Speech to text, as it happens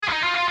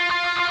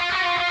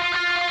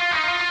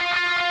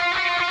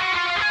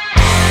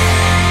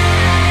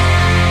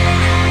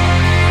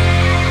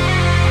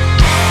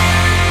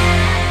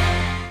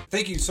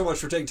thank you so much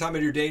for taking time out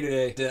of your day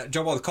today to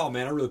jump on the call,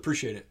 man. I really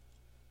appreciate it.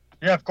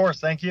 Yeah, of course.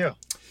 Thank you.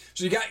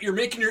 So you're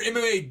making your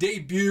MMA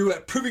debut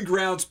at Proving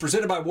Grounds,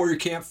 presented by Warrior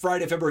Camp,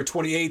 Friday, February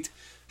 28th.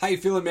 How you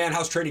feeling, man?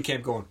 How's training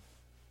camp going?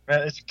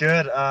 Man, it's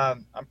good.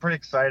 I'm pretty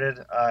excited.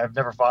 I've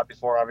never fought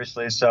before,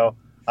 obviously, so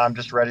I'm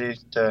just ready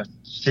to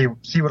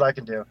see what I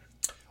can do.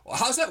 Well,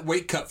 how's that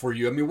weight cut for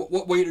you? I mean,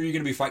 what weight are you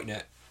going to be fighting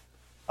at?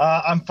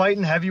 I'm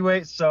fighting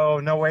heavyweight,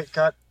 so no weight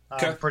cut.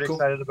 Okay, I'm pretty cool.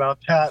 excited about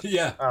that.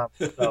 Yeah.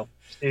 So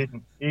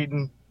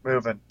eating,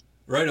 moving.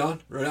 Right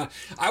on.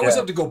 I always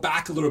have Yeah. to go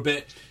back a little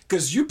bit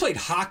because you played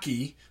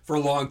hockey for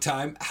a long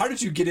time. How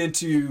did you get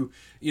into,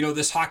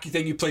 this hockey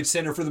thing? You played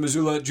center for the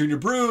Missoula Junior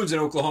Bruins and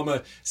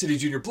Oklahoma City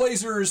Junior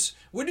Blazers.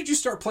 When did you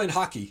start playing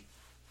hockey?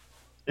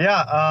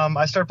 Yeah,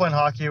 I started playing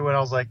hockey when I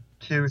was like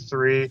 2,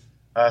 3.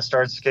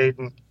 Started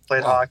skating,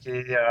 played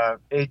hockey,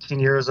 18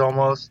 years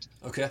almost.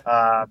 Okay.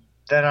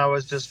 Then I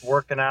was just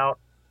working out.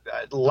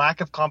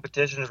 Lack of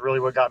competition is really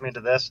what got me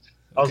into this.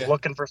 I was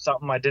looking for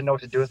something. I didn't know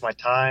what to do with my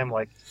time.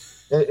 Like,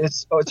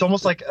 it's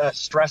almost like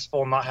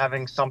stressful not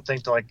having something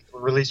to like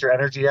release your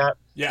energy at.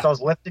 Yeah. So I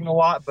was lifting a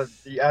lot, but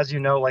as you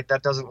know, like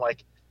that doesn't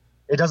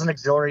it doesn't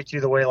exhilarate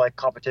you the way like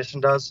competition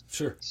does.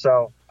 Sure.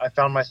 So I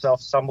found myself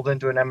stumbled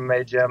into an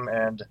MMA gym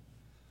and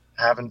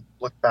haven't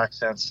looked back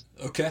since.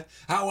 Okay.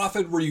 How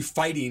often were you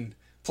fighting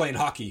playing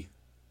hockey?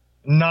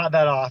 Not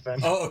that often.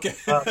 Oh, okay.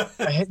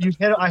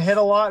 I hit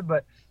a lot,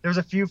 but there's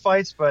a few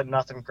fights, but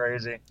nothing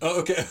crazy. Oh,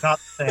 okay. Not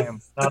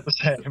the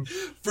same.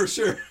 For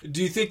sure.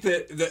 Do you think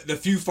that the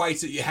few fights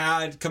that you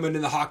had coming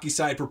in the hockey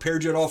side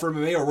prepared you at all for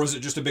MMA, or was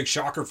it just a big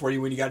shocker for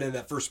you when you got into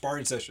that first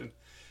sparring session?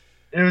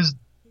 It was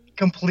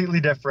completely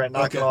different,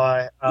 not gonna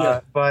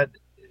lie. But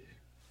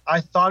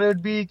I thought it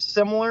would be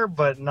similar,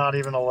 but not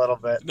even a little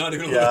bit. Not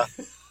even a little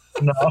bit.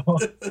 No.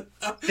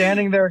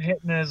 Standing there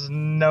hitting is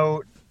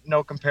no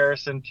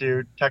comparison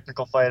to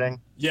technical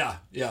fighting. Yeah.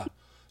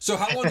 So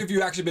how long have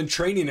you actually been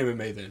training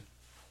MMA then?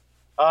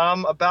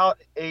 About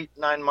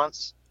 8-9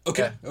 months.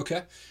 Okay.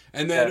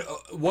 And then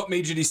what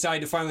made you decide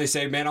to finally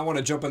say, man, I want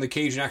to jump in the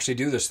cage and actually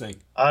do this thing?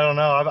 I don't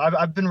know.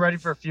 I've been ready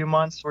for a few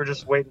months. We're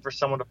just waiting for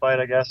someone to fight,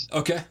 I guess.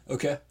 Okay.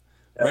 Yeah.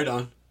 Right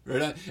on.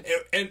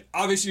 And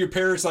obviously your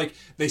parents, like,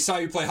 they saw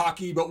you play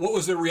hockey, but what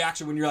was their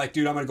reaction when you're like,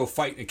 dude, I'm going to go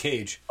fight in a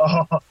cage?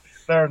 Oh,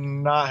 they're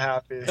not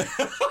happy.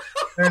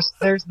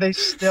 They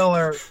still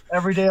are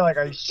every day like,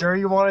 are you sure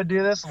you want to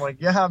do this? I'm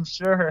like, yeah, I'm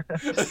sure.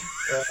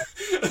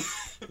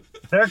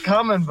 They're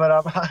coming, but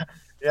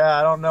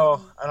I don't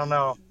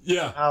know.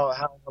 Yeah.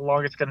 How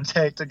long it's going to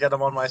take to get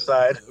them on my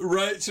side.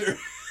 Right, sure.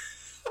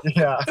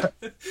 Yeah.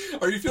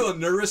 Are you feeling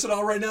nervous at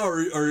all right now,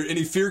 or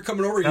any fear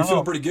coming over? You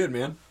feeling pretty good,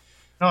 man?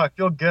 No, I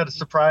feel good,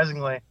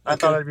 surpringly. I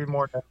thought I'd be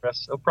more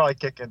nervous. It'll probably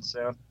kick in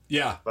soon.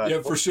 Yeah,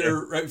 for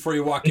sure, right before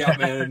you walk out,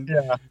 man.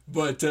 Yeah.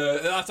 But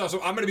that's awesome.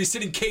 I'm going to be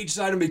sitting cage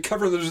side and be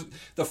covering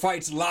the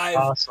fights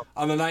live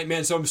on the night,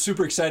 man. So I'm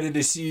super excited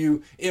to see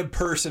you in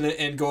person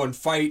and go and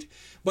fight.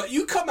 But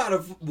you come out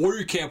of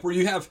Warrior Camp where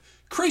you have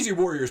crazy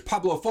warriors: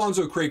 Pablo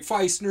Alfonso, Craig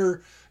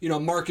Feisner,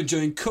 Mark and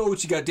Jillian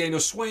Coates. You got Daniel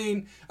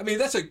Swain. I mean,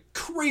 that's a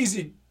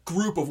crazy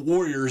group of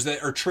warriors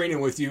that are training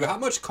with you. How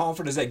much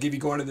confidence does that give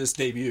you going into this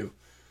debut?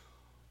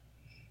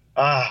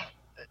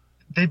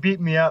 They beat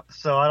me up,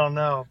 so I don't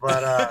know,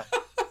 but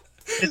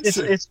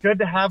it's good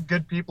to have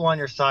good people on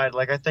your side.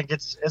 Like, I think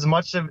it's as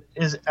much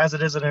as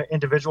it is an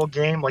individual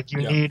game. Like, you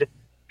need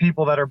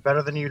people that are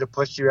better than you to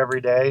push you every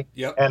day.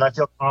 Yep. And I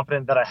feel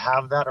confident that I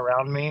have that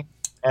around me.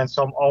 And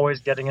so I'm always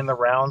getting in the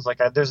rounds. Like,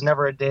 there's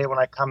never a day when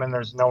I come in,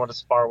 there's no one to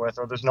spar with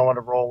or there's no one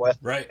to roll with.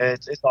 Right.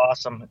 It's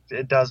awesome.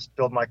 It does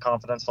build my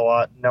confidence a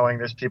lot, knowing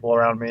there's people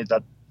around me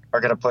that are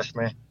going to push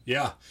me.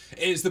 Yeah.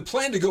 Is the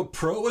plan to go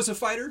pro as a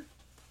fighter?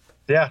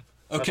 Yeah.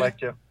 Okay. I'd like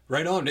to.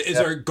 Right on. Is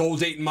there a goal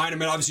date in mind? I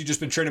mean, obviously you've just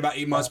been training about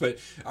 8 months, but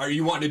are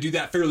you wanting to do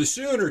that fairly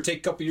soon or take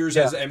a couple years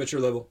as an amateur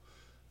level?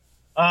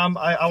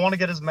 I want to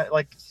get as many,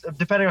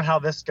 depending on how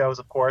this goes,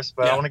 of course,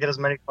 but I want to get as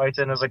many fights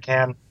in as I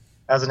can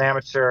as an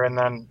amateur and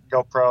then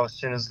go pro as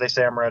soon as they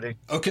say I'm ready.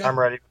 Okay. I'm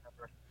ready.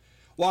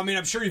 Well, I mean,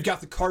 I'm sure you've got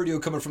the cardio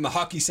coming from the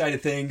hockey side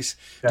of things.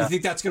 Yeah. Do you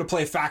think that's going to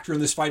play a factor in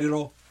this fight at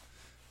all?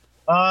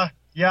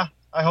 Yeah,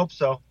 I hope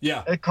so.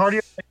 Yeah.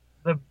 Cardio,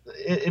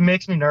 it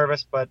makes me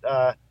nervous, but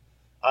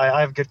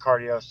I have good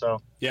cardio,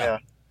 so yeah.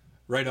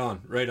 Right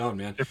on,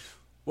 man.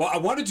 Well, I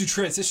wanted to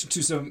transition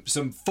to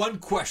some fun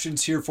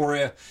questions here for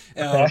you.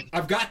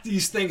 I've got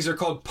these things. They're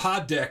called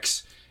pod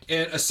decks.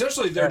 And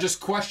essentially, they're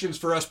just questions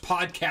for us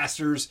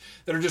podcasters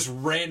that are just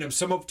random.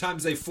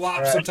 Sometimes they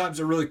flop. Right. Sometimes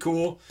they're really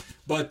cool.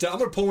 But I'm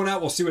going to pull one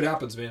out. We'll see what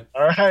happens, man.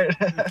 All right.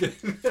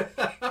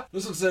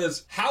 This one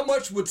says, how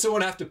much would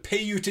someone have to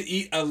pay you to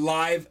eat a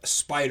live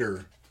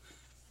spider?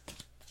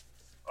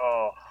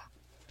 Oh.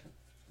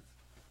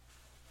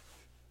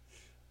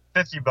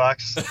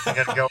 $50. I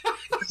got to go.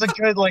 It's a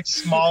good,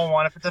 small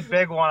one. If it's a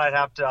big one, I'd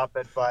have to up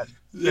it. But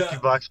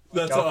 $50.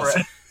 That's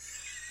awesome.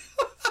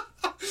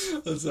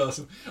 That's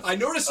awesome. I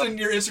noticed in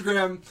your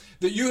Instagram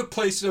that you have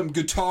played some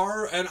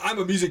guitar, and I'm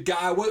a music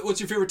guy. What's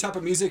your favorite type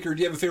of music, or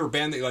do you have a favorite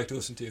band that you like to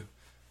listen to?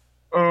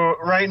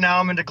 Right now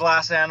I'm into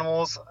Glass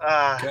Animals.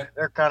 Okay.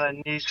 They're kind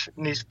of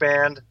niche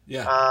band.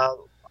 Yeah.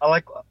 I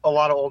like a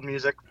lot of old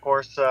music, of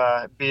course.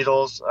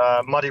 Beatles,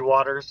 Muddy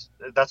Waters.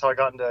 That's how I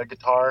got into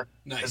guitar.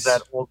 Nice. Is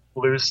that old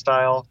blues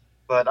style.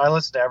 But I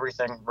listen to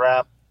everything: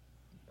 rap,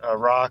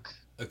 rock,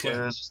 Okay.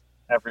 blues,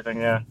 everything.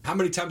 Yeah. How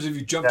many times have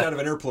you jumped out of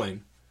an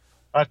airplane?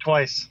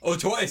 Twice. Oh,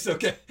 twice.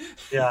 Okay.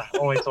 Yeah,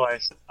 only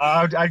twice.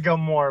 I'd go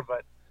more,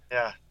 but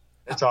yeah,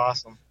 it's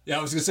awesome. Yeah,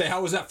 I was gonna say,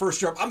 how was that first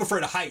jump? I'm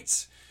afraid of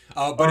heights,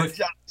 but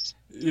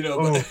you know,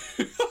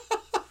 but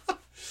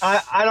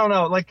I don't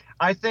know. Like,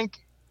 I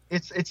think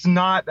it's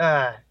not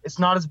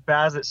as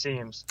bad as it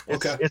seems.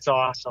 It's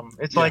awesome.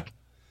 It's like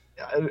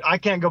I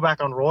can't go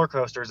back on roller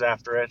coasters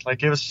after it.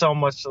 Like, it was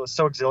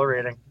so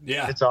exhilarating.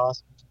 Yeah, it's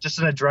awesome. Just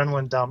an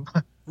adrenaline dump.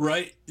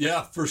 Right?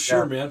 Yeah, for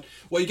sure, man.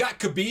 Well, you got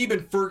Khabib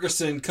and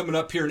Ferguson coming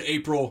up here in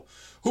April.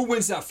 Who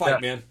wins that fight,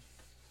 man?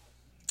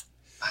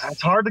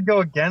 It's hard to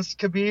go against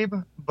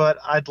Khabib, but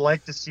I'd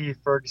like to see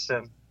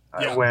Ferguson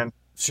win.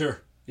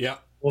 Sure. Yeah.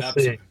 We'll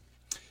see.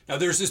 Now,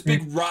 there's this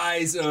big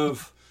rise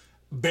of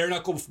bare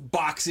knuckle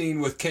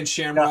boxing with Ken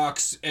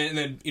Shamrock's, and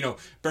then,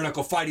 bare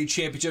knuckle fighting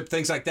championship,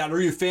 things like that. Are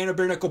you a fan of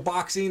bare knuckle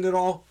boxing at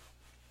all?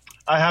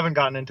 I haven't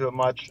gotten into it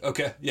much.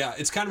 Okay, yeah.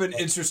 It's kind of an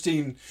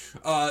interesting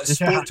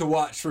sport to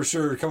watch, for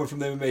sure, coming from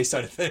the MMA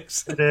side of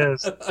things. It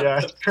is.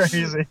 Yeah, it's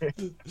crazy.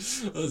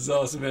 That's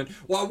awesome, man.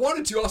 Well, I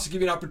wanted to also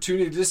give you an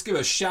opportunity to just give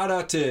a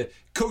shout-out to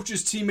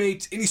coaches,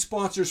 teammates, any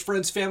sponsors,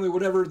 friends, family,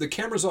 whatever. The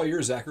camera's all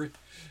yours, Zachary.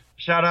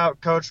 Shout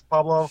out Coach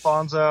Pablo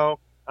Alfonso.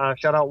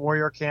 Shout out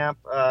Warrior Camp.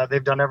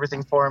 They've done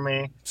everything for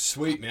me.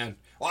 Sweet, man.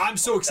 Well, I'm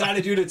so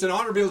excited, dude. It's an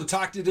honor to be able to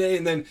talk today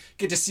and then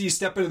get to see you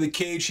step into the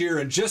cage here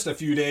in just a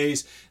few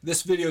days.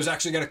 This video is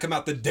actually going to come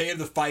out the day of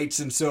the fights,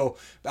 and so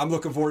I'm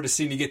looking forward to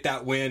seeing you get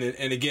that win.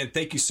 And again,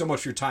 thank you so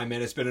much for your time,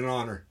 man. It's been an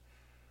honor.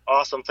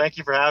 Awesome. Thank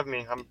you for having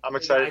me. I'm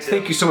excited.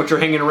 Thank you so much for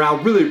hanging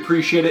around. Really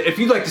appreciate it. If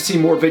you'd like to see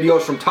more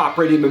videos from Top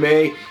Rated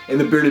MMA and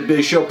the Bearded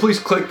Biz Show, please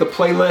click the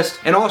playlist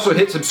and also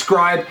hit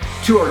subscribe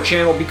to our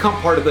channel. Become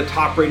part of the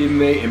Top Rated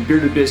MMA and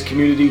Bearded Biz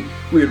community.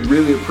 We would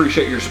really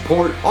appreciate your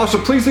support. Also,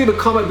 please leave a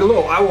comment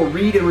below. I will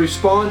read and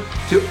respond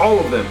to all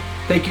of them.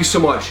 Thank you so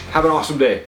much. Have an awesome day.